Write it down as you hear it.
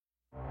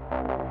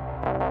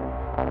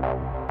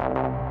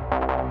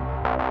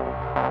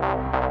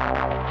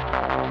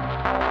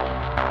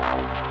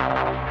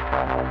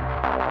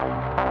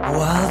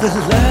the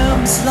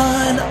lambs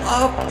line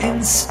up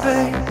in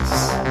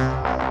space.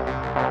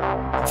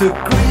 The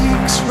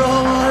Greeks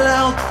roll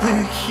out the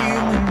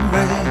human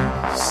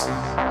race.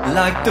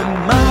 Like the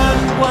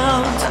man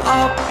wound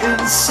up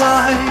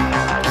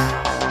inside,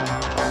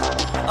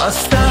 I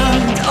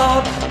stand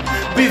up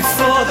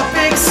before the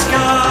big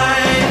sky.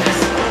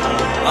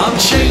 I'm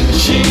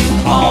changing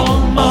all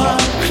my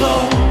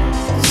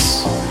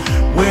clothes.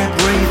 We're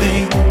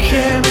breathing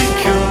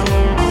chemicals.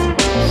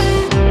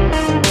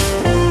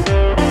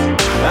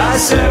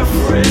 As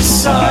every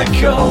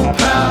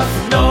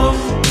psychopath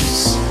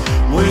knows,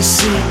 we're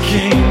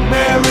seeking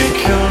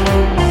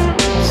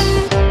miracles.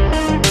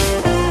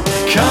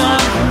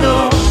 Can't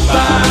look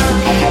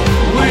back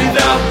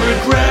without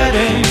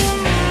regretting.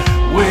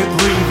 We're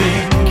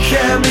breathing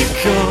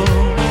chemicals.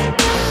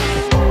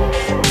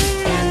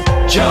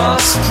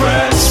 Just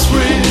press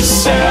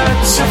reset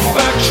to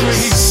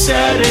factory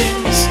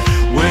settings.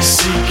 We're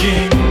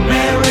seeking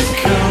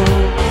miracles.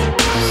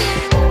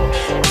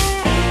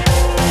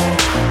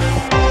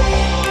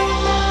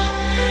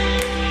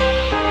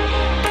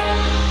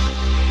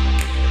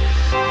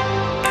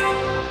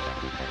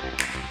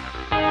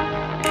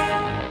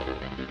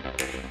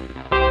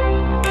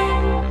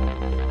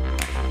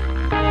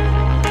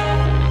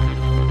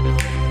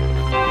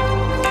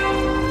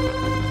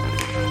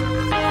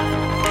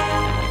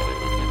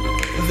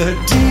 The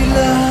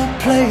dealer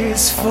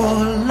plays for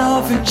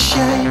love in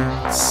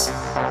shades.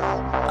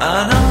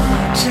 An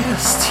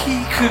artist,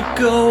 he could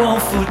go on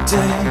for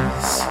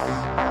days.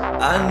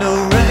 A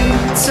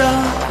narrator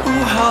who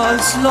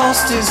has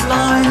lost his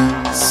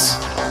lines.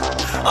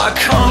 I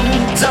come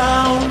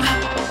down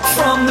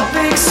from the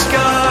big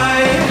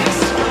sky.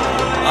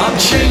 I'm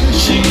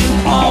changing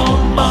all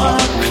my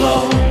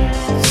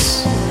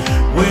clothes.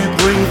 We're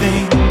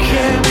breathing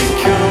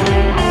chemicals.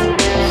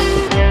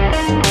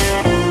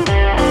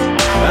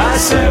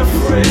 As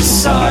every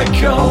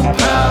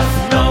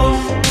psychopath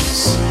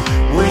knows,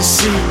 we're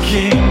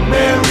seeking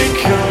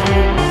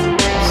miracles.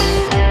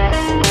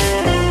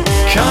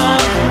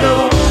 Can't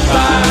look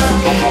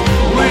back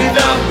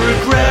without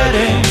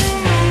regretting.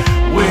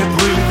 We're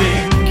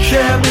breathing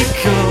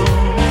chemicals.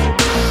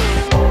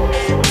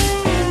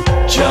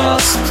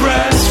 Just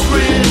press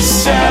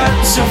reset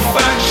to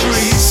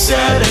factory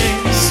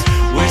settings.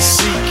 We're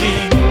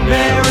seeking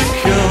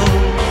miracles.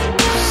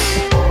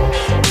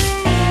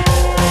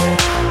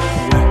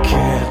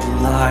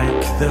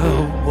 Like the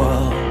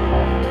world,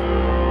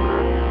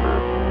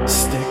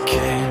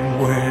 sticking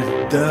with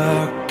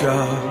the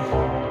girl,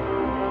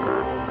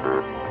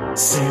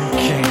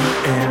 sinking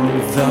in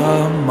the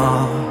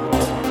mud,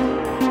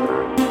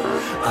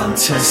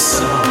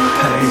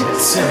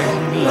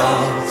 anticipating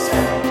love.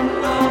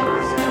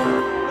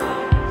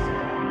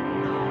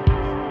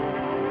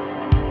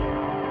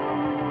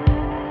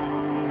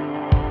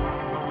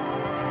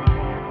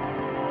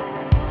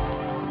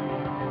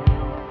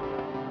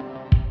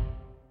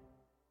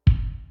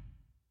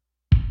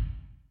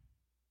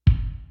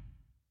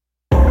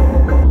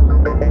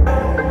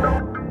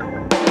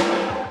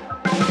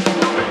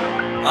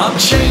 I'm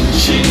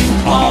changing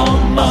all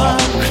my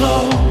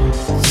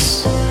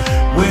clothes.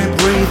 We're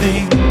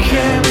breathing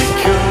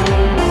chemicals.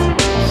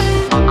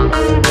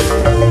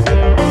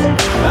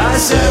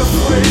 As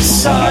every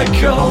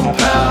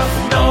psychopath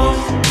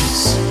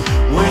knows,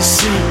 we're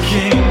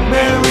seeking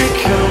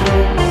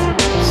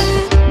miracles.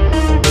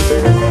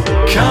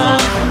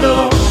 Can't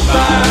look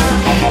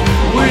back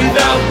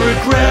without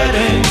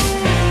regretting.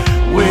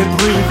 We're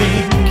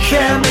breathing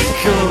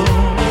chemicals.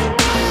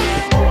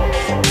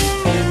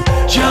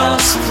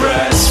 Just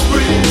press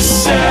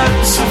reset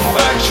to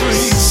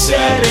factory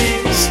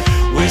settings.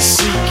 We're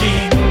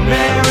seeking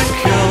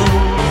miracles.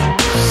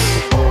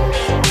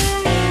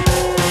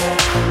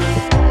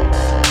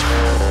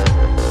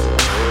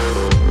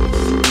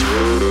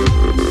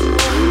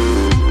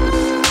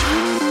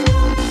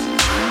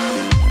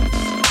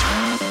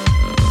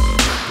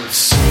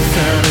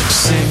 Synthetic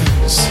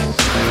scenes,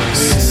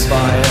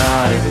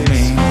 symbiotic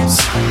means,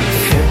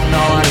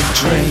 hypnotic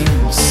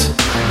dreams,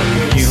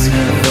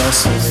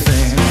 universal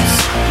things.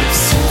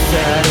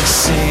 Synthetic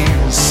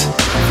scenes,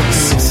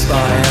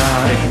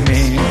 symbiotic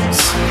means,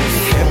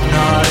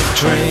 hypnotic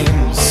dreams.